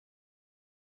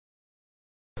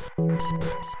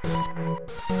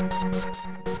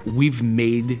We've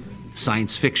made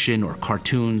science fiction or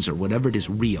cartoons or whatever it is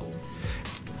real.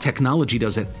 Technology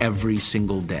does it every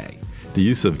single day. The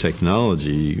use of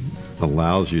technology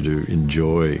allows you to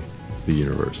enjoy the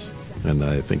universe. And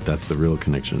I think that's the real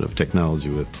connection of technology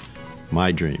with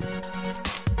my dream.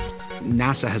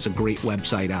 NASA has a great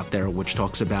website out there which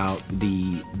talks about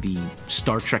the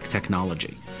Star Trek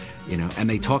technology, and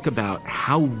they talk about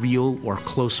how real or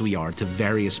close we are to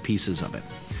various pieces of it.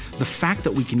 The fact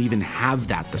that we can even have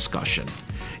that discussion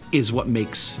is what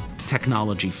makes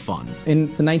technology fun. In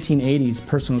the 1980s,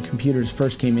 personal computers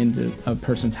first came into a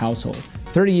person's household.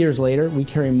 30 years later, we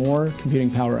carry more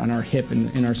computing power on our hip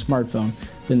and in our smartphone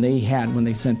than they had when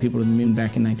they sent people to the moon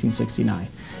back in 1969.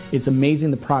 It's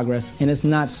amazing the progress, and it's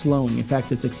not slowing. In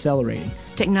fact, it's accelerating.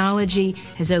 Technology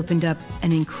has opened up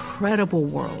an incredible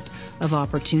world of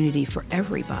opportunity for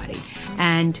everybody.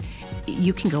 And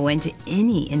you can go into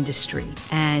any industry,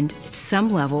 and at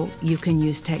some level, you can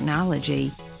use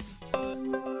technology.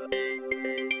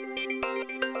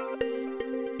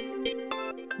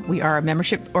 We are a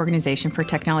membership organization for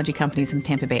technology companies in the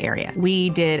Tampa Bay area. We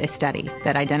did a study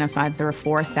that identified there were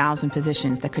 4,000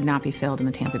 positions that could not be filled in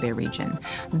the Tampa Bay region.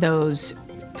 Those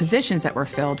positions that were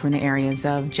filled were in the areas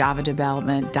of Java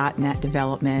development, .NET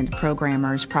development,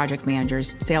 programmers, project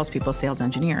managers, salespeople, sales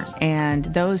engineers. And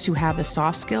those who have the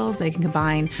soft skills, they can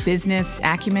combine business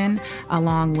acumen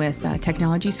along with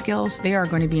technology skills, they are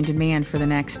going to be in demand for the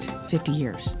next 50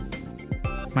 years.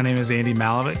 My name is Andy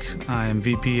Malovic. I'm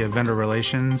VP of Vendor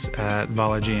Relations at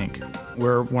Vology Inc.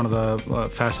 We're one of the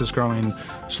fastest growing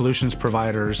solutions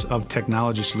providers of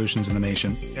technology solutions in the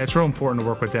nation. It's real important to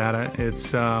work with data.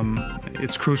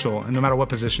 It's crucial, and no matter what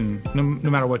position,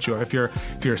 no matter what you are. If you're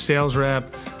a sales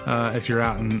rep, if you're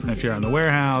out in the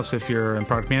warehouse, if you're in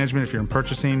product management, if you're in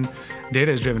purchasing,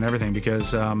 data has driven everything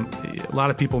because a lot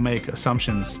of people make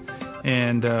assumptions,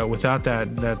 and without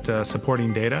that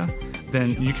supporting data,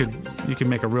 then you could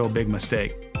make a real big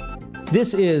mistake.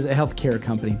 This is a healthcare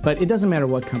company, but it doesn't matter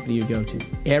what company you go to.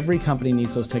 Every company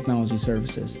needs those technology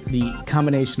services. The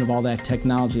combination of all that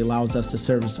technology allows us to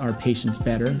service our patients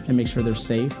better and make sure they're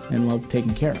safe and well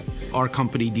taken care of. Our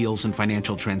company deals in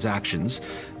financial transactions.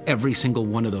 Every single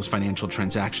one of those financial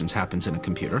transactions happens in a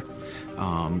computer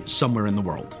somewhere in the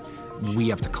world. We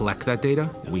have to collect that data,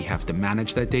 we have to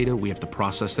manage that data, we have to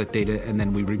process that data, and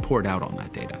then we report out on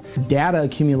that data. Data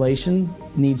accumulation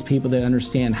needs people that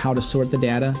understand how to sort the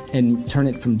data and turn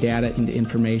it from data into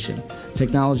information.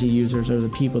 Technology users are the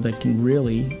people that can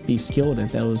really be skilled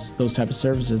at those type of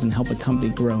services and help a company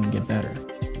grow and get better.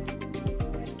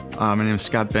 My name is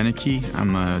Scott Beneke.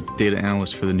 I'm a data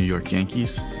analyst for the New York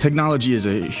Yankees. Technology is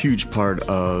a huge part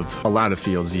of a lot of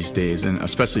fields these days, and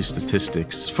especially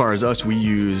statistics. As far as us, we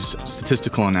use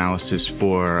statistical analysis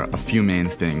for a few main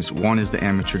things. One is the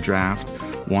amateur draft,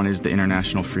 one is the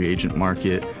international free agent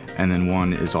market, and then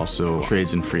one is also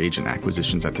trades and free agent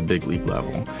acquisitions at the big league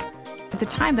level. At the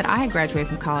time that I had graduated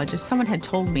from college, if someone had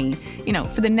told me,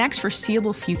 for the next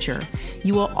foreseeable future,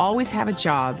 you will always have a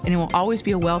job and it will always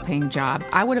be a well-paying job,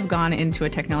 I would have gone into a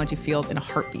technology field in a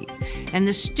heartbeat. And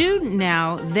the student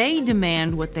now, they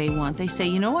demand what they want. They say,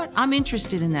 you know what, I'm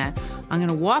interested in that. I'm going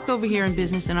to walk over here in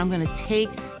business and I'm going to take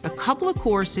a couple of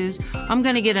courses. I'm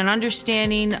going to get an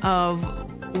understanding of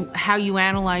how you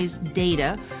analyze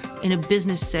data in a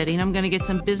business setting. I'm going to get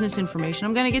some business information.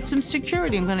 I'm going to get some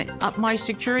security. I'm going to up my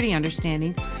security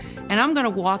understanding. And I'm going to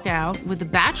walk out with a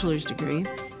bachelor's degree,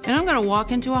 and I'm going to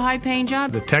walk into a high-paying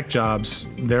job. The tech jobs,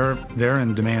 they're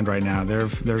in demand right now.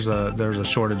 There's a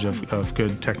shortage of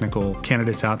good technical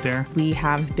candidates out there. We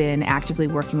have been actively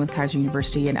working with Keiser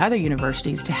University and other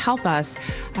universities to help us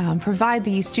provide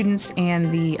the students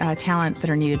and the talent that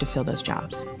are needed to fill those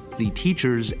jobs. The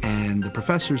teachers and the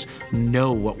professors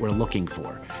know what we're looking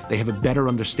for. They have a better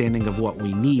understanding of what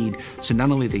we need, so not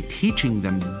only are they teaching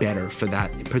them better for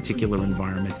that particular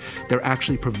environment, they're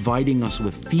actually providing us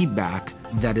with feedback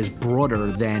that is broader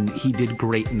than he did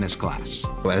great in this class.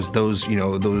 As those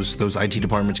IT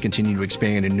departments continue to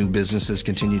expand and new businesses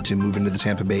continue to move into the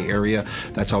Tampa Bay area,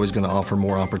 that's always going to offer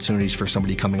more opportunities for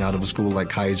somebody coming out of a school like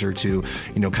Keiser to,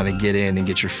 kind of get in and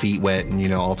get your feet wet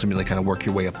and, ultimately kind of work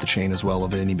your way up the chain as well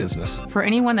of any business. For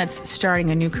anyone that's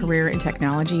starting a new career in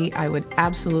technology, I would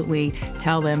absolutely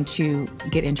tell them to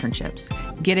get internships,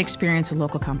 get experience with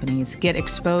local companies, get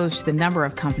exposed to the number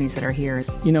of companies that are here.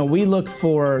 We look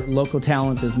for local talent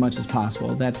as much as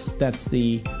possible. That's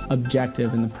the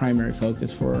objective and the primary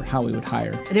focus for how we would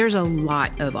hire. There's a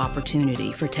lot of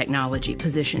opportunity for technology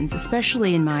positions,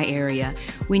 especially in my area.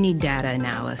 We need data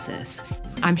analysis.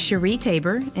 I'm Cherie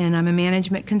Tabor, and I'm a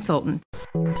management consultant.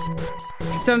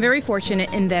 So I'm very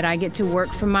fortunate in that I get to work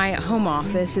from my home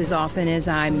office as often as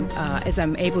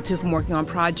I'm able to. If I'm working on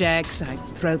projects, I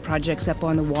throw projects up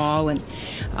on the wall, and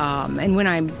when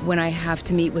I have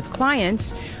to meet with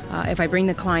clients, if I bring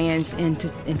the clients into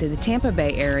the Tampa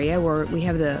Bay area, where we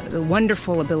have the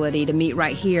wonderful ability to meet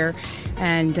right here,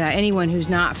 and anyone who's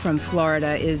not from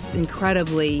Florida is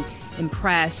incredibly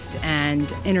impressed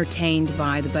and entertained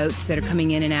by the boats that are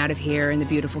coming in and out of here and the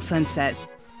beautiful sunsets.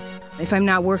 If I'm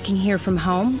not working here from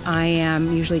home, I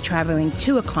am usually traveling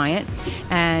to a client,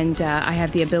 and I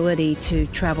have the ability to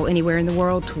travel anywhere in the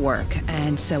world to work.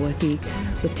 And so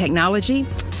with technology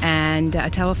and a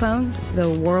telephone, the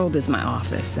world is my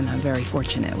office, and I'm very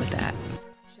fortunate with that.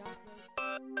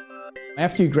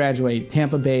 After you graduate,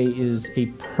 Tampa Bay is a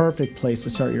perfect place to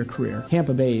start your career.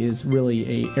 Tampa Bay is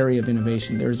really an area of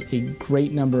innovation. There's a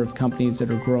great number of companies that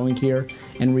are growing here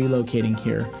and relocating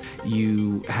here.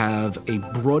 You have a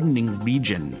broadening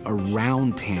region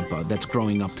around Tampa that's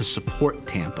growing up to support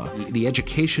Tampa. The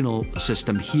educational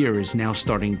system here is now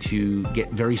starting to get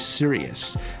very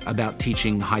serious about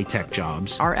teaching high-tech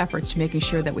jobs. Our efforts to making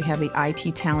sure that we have the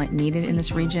IT talent needed in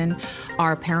this region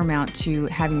are paramount to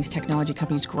having these technology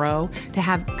companies grow, to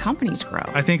have companies grow.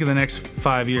 I think in the next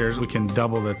 5 years, we can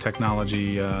double the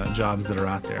technology jobs that are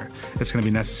out there. It's going to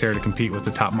be necessary to compete with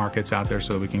the top markets out there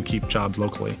so that we can keep jobs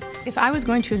locally. If I was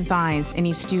going to advise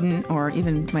any student, or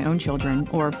even my own children,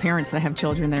 or parents that have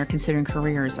children that are considering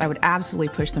careers, I would absolutely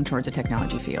push them towards a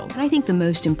technology field. I think the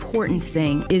most important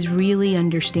thing is really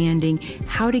understanding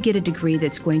how to get a degree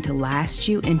that's going to last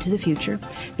you into the future,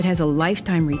 that has a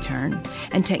lifetime return,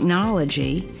 and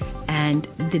technology and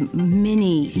the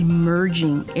many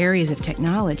emerging areas of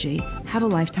technology have a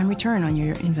lifetime return on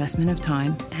your investment of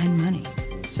time and money.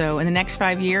 So in the next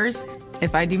 5 years,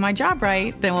 if I do my job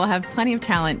right, then we'll have plenty of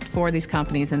talent for these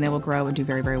companies, and they will grow and do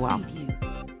very, very well.